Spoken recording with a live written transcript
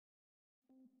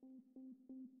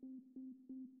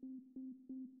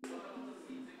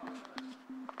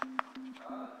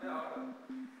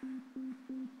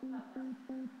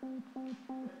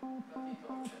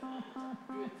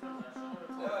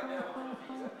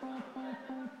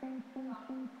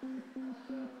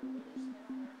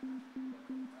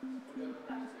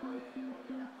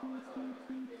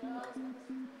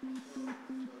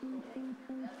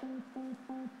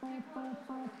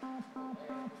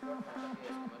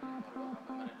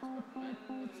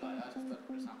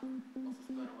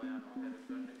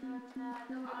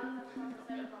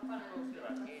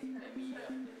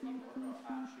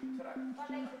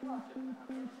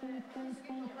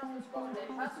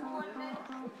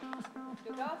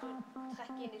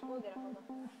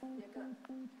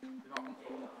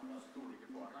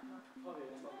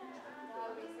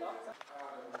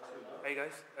Hey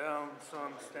guys, so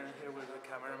I'm standing here with the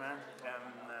cameraman and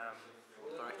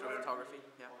director of photography.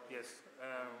 Yeah. yes.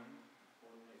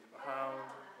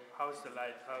 How's the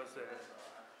light? How's the?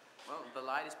 Well, the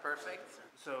light is perfect.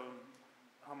 So,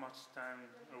 how much time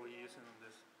are we using on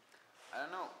this? I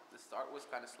don't know. The start was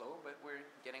kind of slow, but we're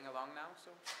getting along now.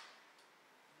 So.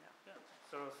 Yeah.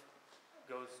 Sort of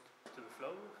goes to the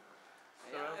flow.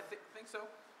 Yeah, I think so.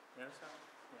 Yeah. So,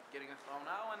 getting a flow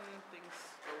now and things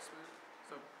go smooth.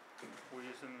 So. We're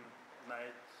using the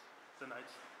nights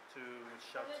to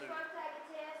shot to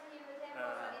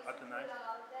at the night.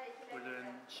 We're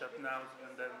doing shot now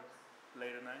and then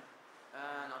later night.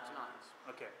 Not tonight.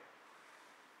 Okay.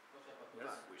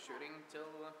 Yes. We're shooting till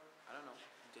I don't know,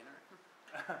 dinner.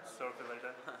 Sort of like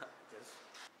that. Yes.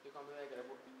 Du kan bevege deg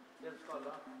bort. Den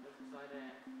skalla, så er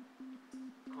det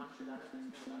kanskje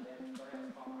denne snoren der skal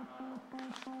jeg kameraet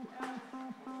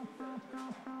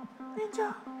Ninja!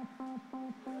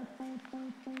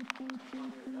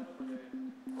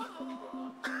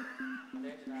 Det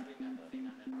er ikke den ringen din.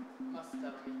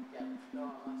 Mester og Mikkel, la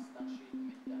mesteren skyte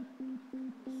Mikkel. Og så er det den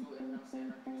scenen du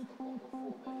skal komme og få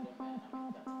bilder med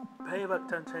Mikkel. Payback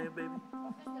time, baby.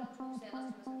 Først er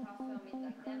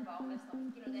det to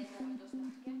scener som vi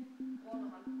skal ta før middag. Det er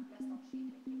bare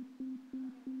mesteren Mikkel,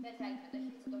 og det er når vi da snakker, og når han mesteren skyter Mikkel. Det er helt greit, det er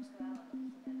ikke så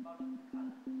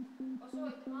dere skal være der, dere er bare dere kalle.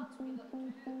 Og så etter mat så blir det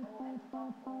du og Elva og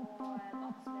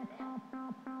Mats med det. Og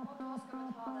da skal vi ta den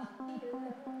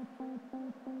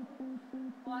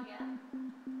Hagen. Hanskene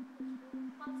dine.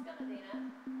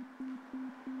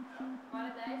 Var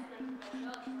det deg som ikke ble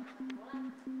gjort?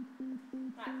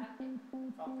 Nei, 50.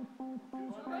 Så må jeg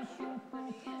kjøpe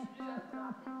nye,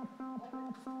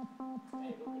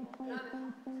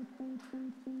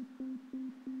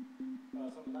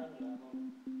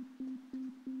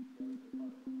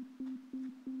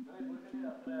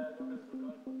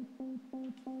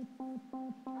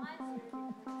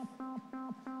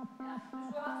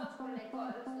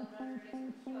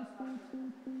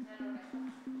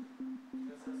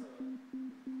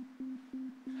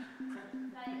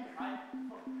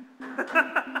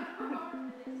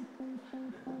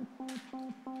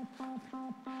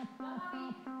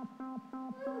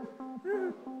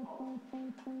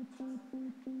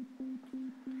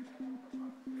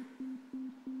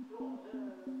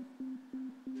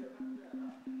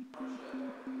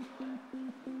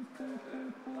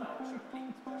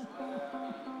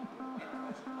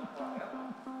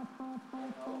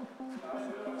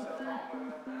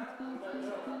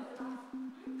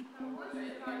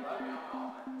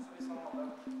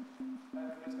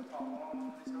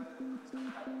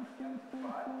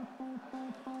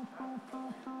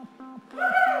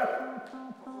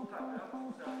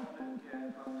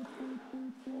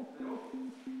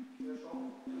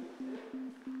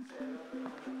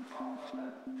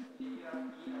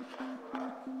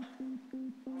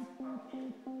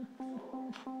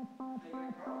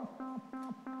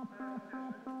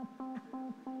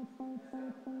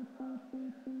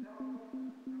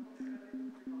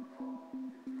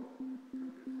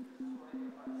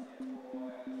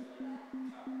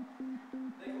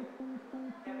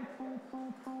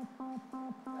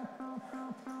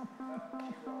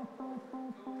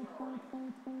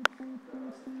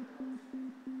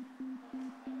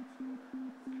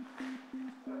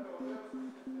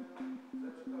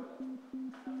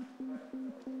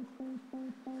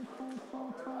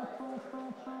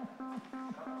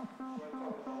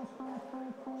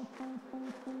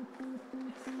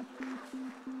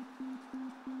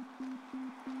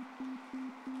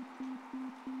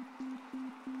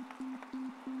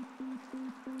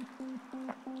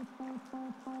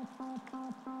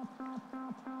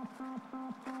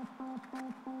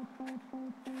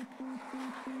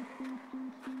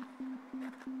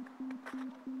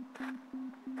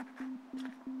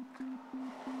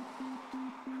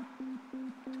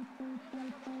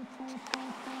 du gjør for